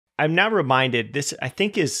I'm now reminded, this I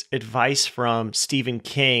think is advice from Stephen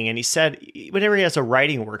King, and he said whenever he has a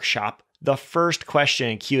writing workshop, the first question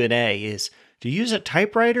in Q&A is, do you use a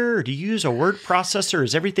typewriter or do you use a word processor? Or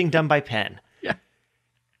is everything done by pen? Yeah.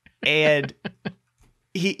 And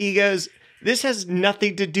he goes, this has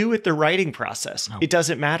nothing to do with the writing process. No. It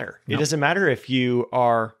doesn't matter. No. It doesn't matter if you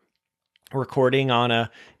are recording on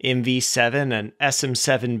a MV7, an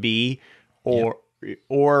SM7B,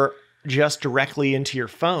 or just directly into your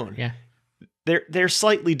phone. Yeah. They're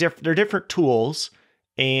slightly different. They're different tools,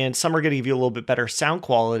 and some are going to give you a little bit better sound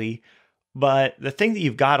quality. But the thing that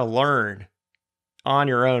you've got to learn on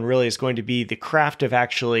your own really is going to be the craft of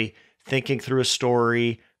actually thinking through a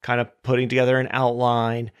story, kind of putting together an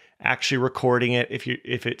outline, actually recording it.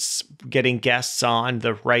 If it's getting guests on,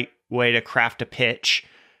 the right way to craft a pitch,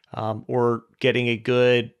 or getting a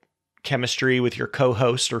good chemistry with your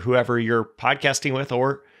co-host or whoever you're podcasting with,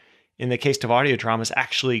 or in the case of audio dramas,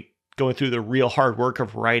 actually going through the real hard work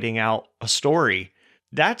of writing out a story.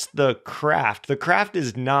 That's the craft. The craft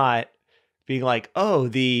is not being like,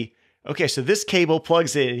 okay, so this cable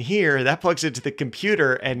plugs in here, that plugs into the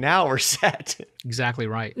computer, and now we're set. Exactly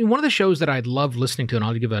right. One of the shows that I love listening to, and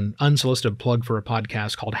I'll give an unsolicited plug for a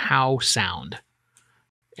podcast called How Sound.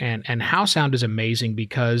 And How Sound is amazing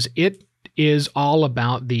because it is all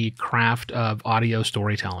about the craft of audio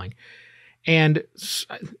storytelling. And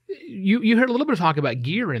you heard a little bit of talk about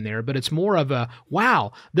gear in there, but it's more of a,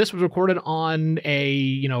 wow, this was recorded on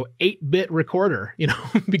a, 8-bit recorder,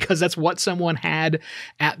 because that's what someone had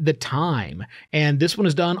at the time. And this one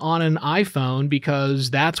is done on an iPhone because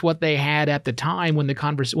that's what they had at the time when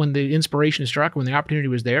the inspiration struck, when the opportunity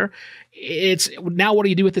was there. It's now, what do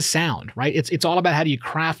you do with the sound, right? It's all about how do you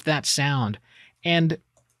craft that sound.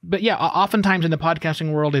 But yeah, oftentimes in the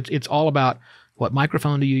podcasting world, it's all about what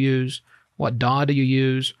microphone do you use? What DAW do you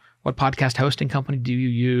use? What podcast hosting company do you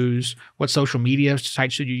use? What social media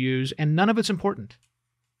sites should you use? And none of it's important.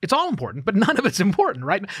 It's all important, but none of it's important,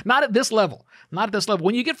 right? Not at this level. Not at this level.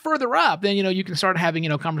 When you get further up, then, you can start having,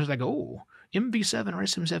 conversations like, oh, MV7 or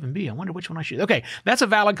SM7B. I wonder which one I should. Okay, that's a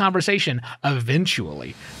valid conversation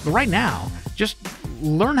eventually. But right now, just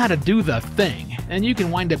learn how to do the thing. And you can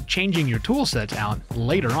wind up changing your tool sets out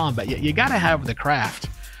later on, but you got to have the craft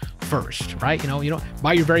first, right? You don't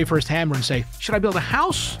buy your very first hammer and say, should I build a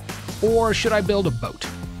house or should I build a boat?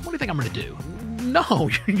 What do you think I'm going to do? No,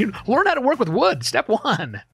 you learn how to work with wood. Step one.